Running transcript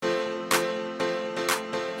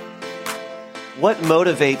What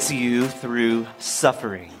motivates you through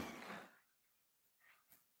suffering?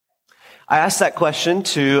 I asked that question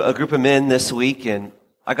to a group of men this week, and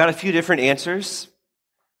I got a few different answers.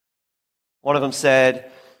 One of them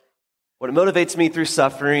said, what motivates me through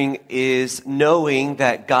suffering is knowing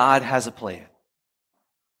that God has a plan.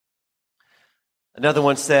 Another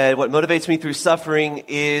one said, what motivates me through suffering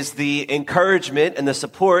is the encouragement and the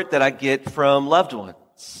support that I get from loved ones.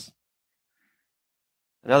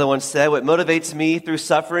 Another one said, what motivates me through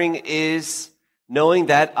suffering is knowing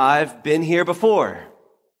that I've been here before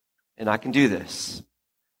and I can do this.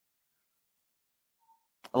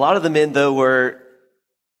 A lot of the men, though, were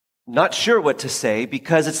not sure what to say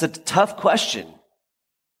because it's a tough question.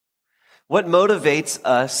 What motivates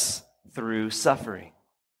us through suffering?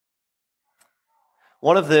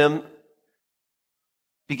 One of them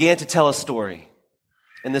began to tell a story.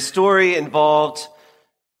 And the story involved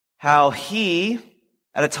how he,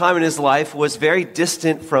 at a time in his life, was very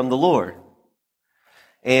distant from the Lord.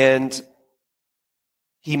 And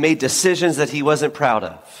he made decisions that he wasn't proud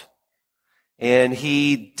of. And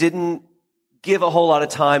he didn't give a whole lot of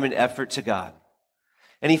time and effort to God.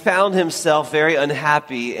 And he found himself very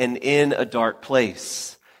unhappy and in a dark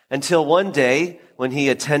place. Until one day, when he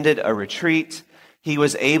attended a retreat, he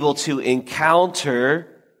was able to encounter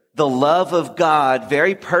the love of God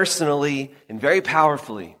very personally and very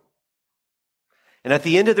powerfully. And at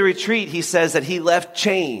the end of the retreat, he says that he left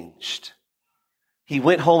changed. He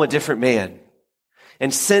went home a different man.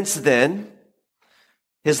 And since then,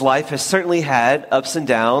 his life has certainly had ups and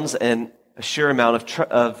downs and a sure amount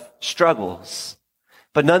of struggles.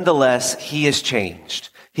 But nonetheless, he has changed.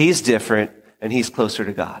 He's different, and he's closer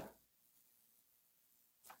to God.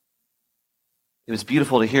 It was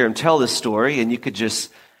beautiful to hear him tell this story, and you could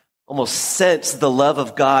just almost sense the love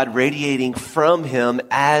of God radiating from him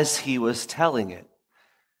as he was telling it.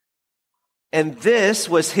 And this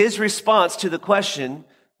was his response to the question,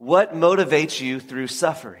 what motivates you through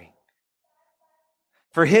suffering?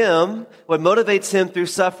 For him, what motivates him through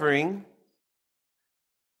suffering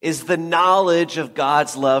is the knowledge of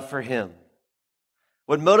God's love for him.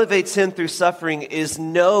 What motivates him through suffering is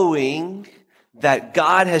knowing that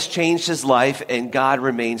God has changed his life and God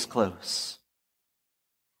remains close.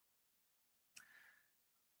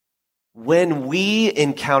 When we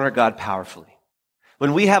encounter God powerfully,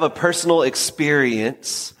 when we have a personal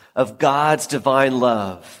experience of God's divine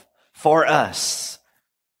love for us,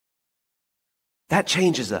 that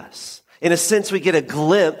changes us. In a sense, we get a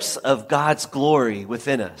glimpse of God's glory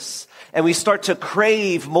within us. And we start to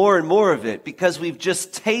crave more and more of it because we've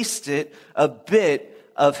just tasted a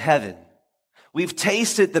bit of heaven. We've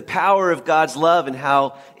tasted the power of God's love and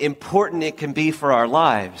how important it can be for our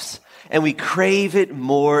lives. And we crave it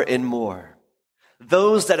more and more.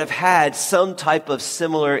 Those that have had some type of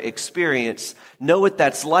similar experience know what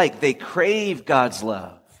that's like. They crave God's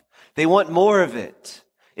love. They want more of it.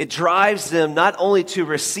 It drives them not only to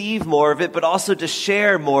receive more of it, but also to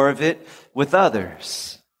share more of it with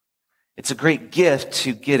others. It's a great gift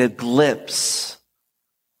to get a glimpse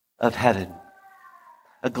of heaven,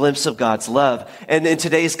 a glimpse of God's love. And in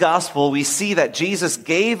today's gospel, we see that Jesus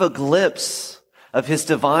gave a glimpse of his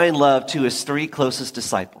divine love to his three closest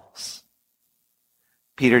disciples,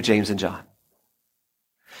 Peter, James, and John.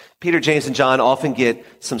 Peter, James, and John often get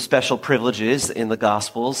some special privileges in the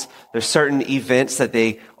Gospels. There's certain events that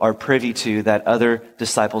they are privy to that other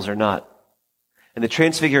disciples are not. And the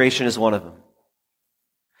Transfiguration is one of them.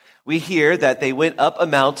 We hear that they went up a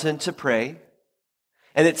mountain to pray,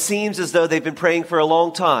 and it seems as though they've been praying for a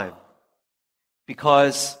long time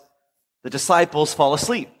because the disciples fall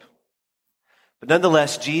asleep. But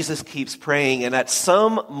nonetheless, Jesus keeps praying, and at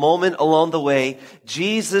some moment along the way,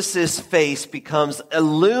 Jesus' face becomes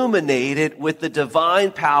illuminated with the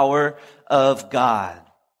divine power of God.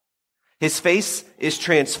 His face is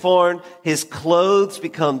transformed, his clothes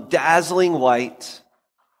become dazzling white,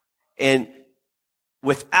 and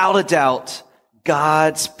without a doubt,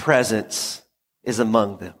 God's presence is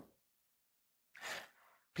among them.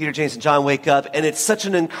 Peter, James, and John wake up, and it's such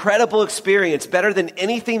an incredible experience, better than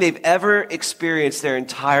anything they've ever experienced their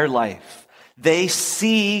entire life. They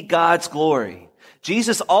see God's glory.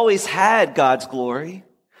 Jesus always had God's glory,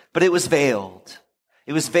 but it was veiled.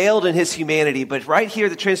 It was veiled in his humanity, but right here,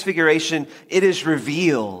 the Transfiguration, it is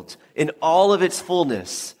revealed in all of its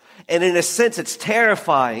fullness. And in a sense, it's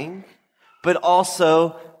terrifying, but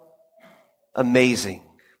also amazing,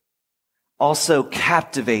 also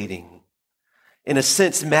captivating. In a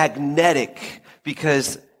sense, magnetic,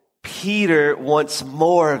 because Peter wants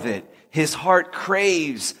more of it. His heart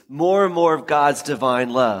craves more and more of God's divine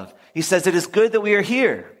love. He says, it is good that we are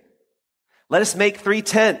here. Let us make 3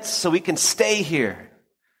 tents so we can stay here.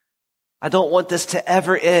 I don't want this to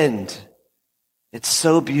ever end. It's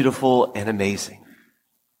so beautiful and amazing.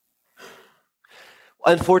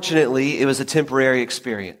 Unfortunately, it was a temporary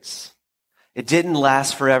experience. It didn't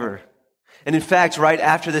last forever. And in fact, right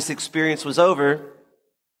after this experience was over,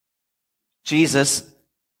 Jesus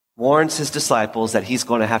warns his disciples that he's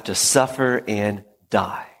going to have to suffer and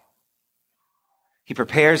die. He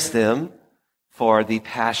prepares them for the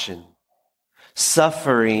passion.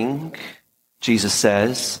 Suffering, Jesus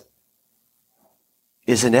says,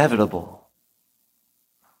 is inevitable.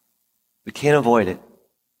 We can't avoid it.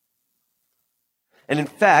 And in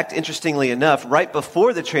fact, interestingly enough, right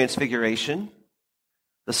before the transfiguration,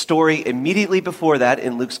 the story immediately before that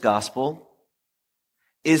in Luke's gospel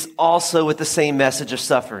is also with the same message of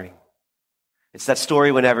suffering. It's that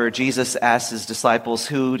story whenever Jesus asks his disciples,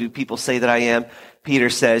 who do people say that I am? Peter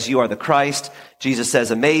says, you are the Christ. Jesus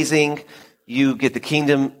says, amazing. You get the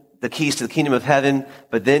keys to the kingdom of heaven.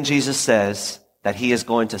 But then Jesus says that he is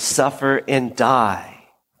going to suffer and die.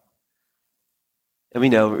 And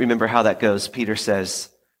remember how that goes. Peter says,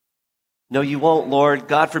 no, you won't, Lord.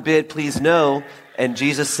 God forbid, please no. And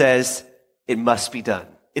Jesus says, it must be done.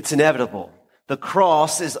 It's inevitable. The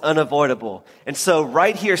cross is unavoidable. And so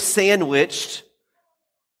right here, sandwiched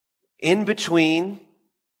in between,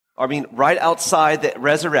 right outside the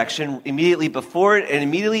resurrection, immediately before it and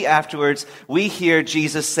immediately afterwards, we hear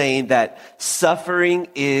Jesus saying that suffering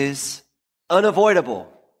is unavoidable.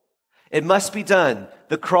 It must be done.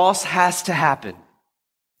 The cross has to happen.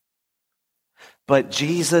 But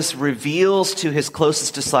Jesus reveals to his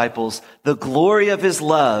closest disciples the glory of his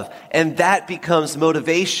love, and that becomes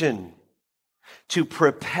motivation to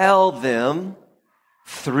propel them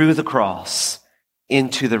through the cross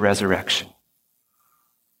into the resurrection.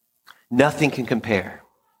 Nothing can compare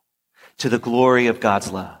to the glory of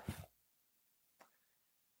God's love.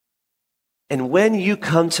 And when you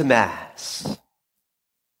come to Mass,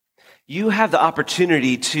 you have the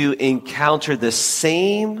opportunity to encounter the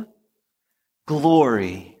same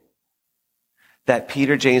glory that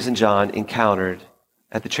Peter, James, and John encountered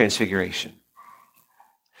at the Transfiguration.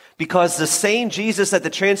 Because the same Jesus at the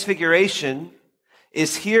Transfiguration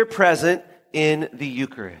is here present in the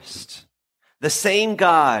Eucharist. The same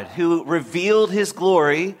God who revealed his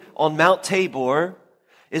glory on Mount Tabor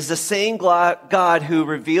is the same God who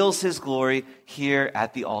reveals his glory here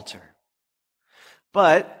at the altar.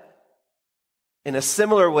 But in a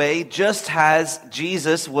similar way, just as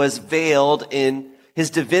Jesus was veiled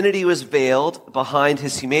his divinity was veiled behind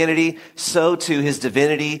his humanity, so too his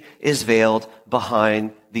divinity is veiled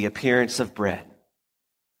behind the appearance of bread.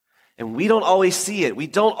 And we don't always see it. We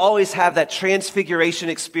don't always have that transfiguration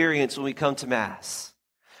experience when we come to Mass.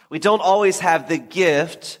 We don't always have the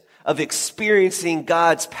gift of experiencing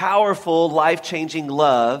God's powerful, life-changing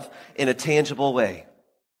love in a tangible way.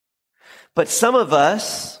 But some of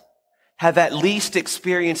us have at least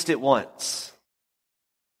experienced it once.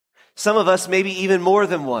 Some of us maybe even more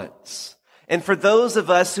than once. And for those of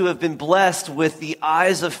us who have been blessed with the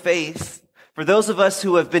eyes of faith, for those of us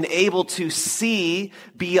who have been able to see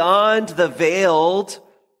beyond the veiled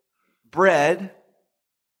bread,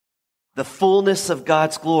 the fullness of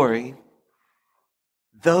God's glory,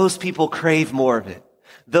 those people crave more of it.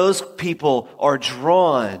 Those people are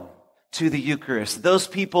drawn to the Eucharist. Those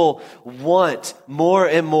people want more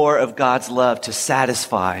and more of God's love to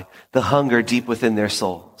satisfy the hunger deep within their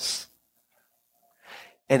souls.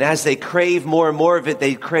 And as they crave more and more of it,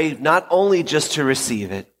 they crave not only just to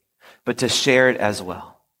receive it, but to share it as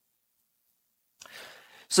well.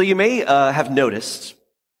 So you may have noticed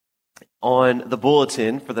on the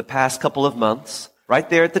bulletin for the past couple of months, right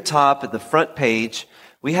there at the top, at the front page,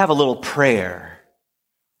 we have a little prayer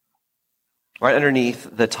right underneath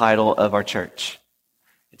the title of our church.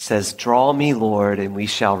 It says, "Draw me, Lord, and we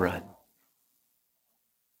shall run."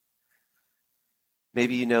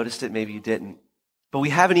 Maybe you noticed it, maybe you didn't. But we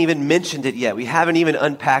haven't even mentioned it yet. We haven't even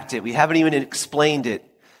unpacked it. We haven't even explained it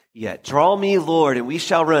yet. Draw me, Lord, and we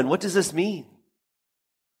shall run. What does this mean?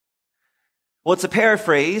 Well, it's a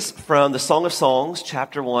paraphrase from the Song of Songs,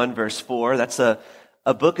 chapter 1, verse 4. That's a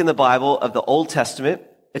book in the Bible of the Old Testament.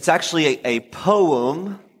 It's actually a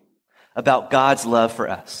poem about God's love for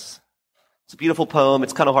us. It's a beautiful poem.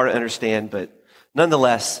 It's kind of hard to understand, but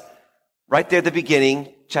nonetheless, right there at the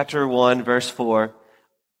beginning, chapter 1, verse 4,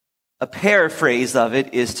 a paraphrase of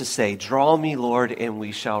it is to say, "Draw me, Lord, and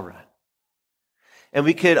we shall run." And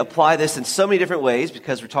we could apply this in so many different ways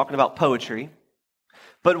because we're talking about poetry.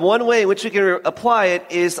 But one way in which we can apply it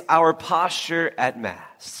is our posture at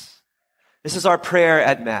Mass. This is our prayer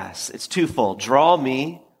at Mass. It's twofold. Draw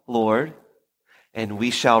me, Lord, and we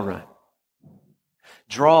shall run.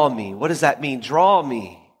 Draw me. What does that mean? Draw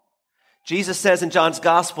me. Jesus says in John's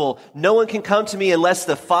gospel, no one can come to me unless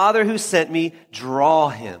the Father who sent me draw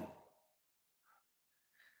him.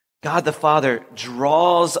 God the Father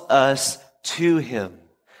draws us to him.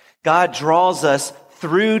 God draws us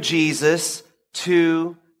through Jesus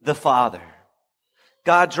to the Father.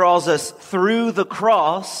 God draws us through the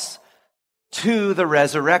cross to the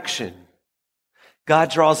resurrection.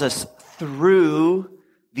 God draws us through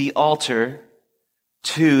the altar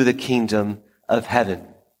to the kingdom of heaven.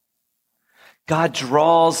 God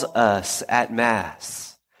draws us at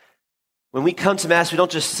Mass. When we come to Mass, we don't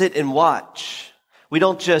just sit and watch. We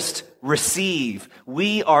don't just receive.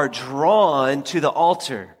 We are drawn to the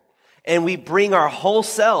altar, and we bring our whole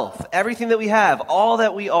self, everything that we have, all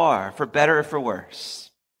that we are, for better or for worse.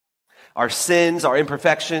 Our sins, our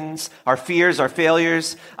imperfections, our fears, our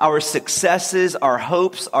failures, our successes, our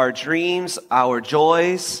hopes, our dreams, our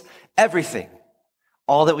joys, everything,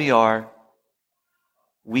 all that we are,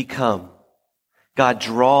 we come. God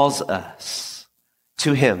draws us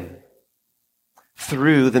to him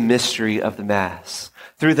through the mystery of the Mass,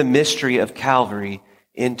 through the mystery of Calvary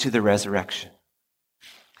into the resurrection.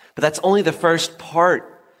 But that's only the first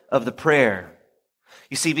part of the prayer.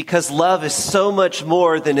 You see, because love is so much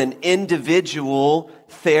more than an individual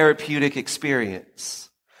therapeutic experience.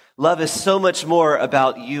 Love is so much more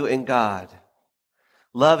about you and God.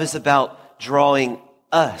 Love is about drawing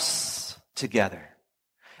us together.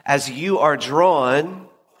 As you are drawn,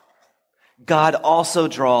 God also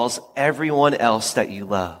draws everyone else that you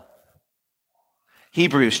love.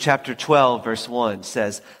 Hebrews chapter 12, verse 1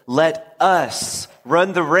 says, "Let us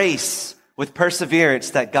run the race with perseverance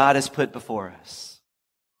that God has put before us."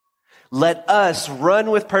 Let us run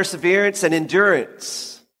with perseverance and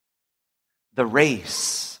endurance the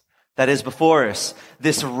race that is before us,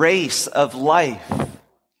 this race of life.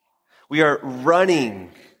 We are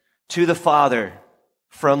running to the Father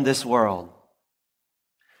from this world.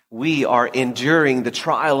 We are enduring the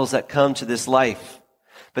trials that come to this life,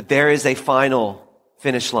 but there is a final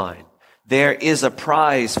finish line. There is a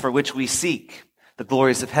prize for which we seek, the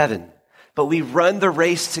glories of heaven. But we run the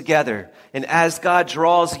race together, and as God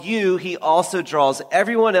draws you, he also draws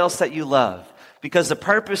everyone else that you love, because the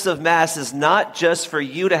purpose of Mass is not just for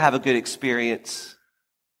you to have a good experience,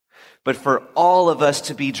 but for all of us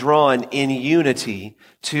to be drawn in unity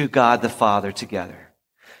to God the Father together.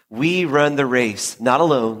 We run the race, not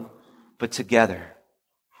alone, but together.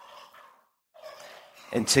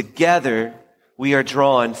 And together, we are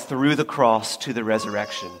drawn through the cross to the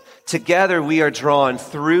resurrection. Together, we are drawn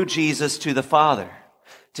through Jesus to the Father.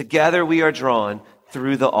 Together, we are drawn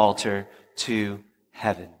through the altar to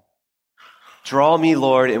heaven. Draw me,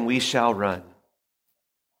 Lord, and we shall run.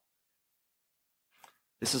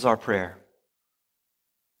 This is our prayer.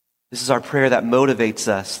 This is our prayer that motivates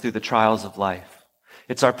us through the trials of life.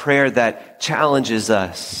 It's our prayer that challenges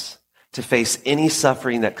us to face any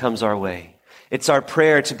suffering that comes our way. It's our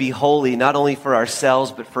prayer to be holy, not only for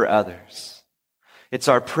ourselves, but for others. It's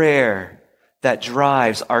our prayer that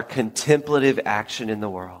drives our contemplative action in the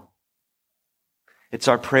world. It's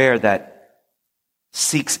our prayer that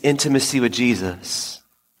seeks intimacy with Jesus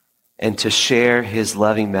and to share his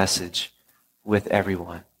loving message with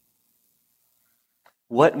everyone.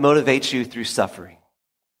 What motivates you through suffering?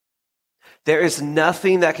 There is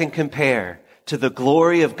nothing that can compare to the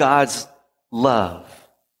glory of God's love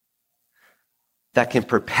that can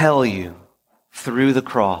propel you through the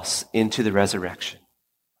cross into the resurrection.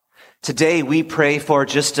 Today we pray for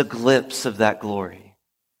just a glimpse of that glory.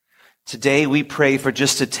 Today we pray for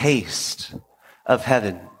just a taste of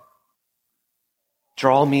heaven.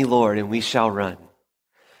 Draw me, Lord, and we shall run.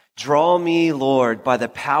 Draw me, Lord, by the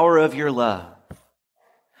power of your love,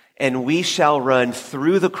 and we shall run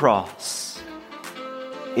through the cross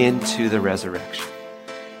into the resurrection.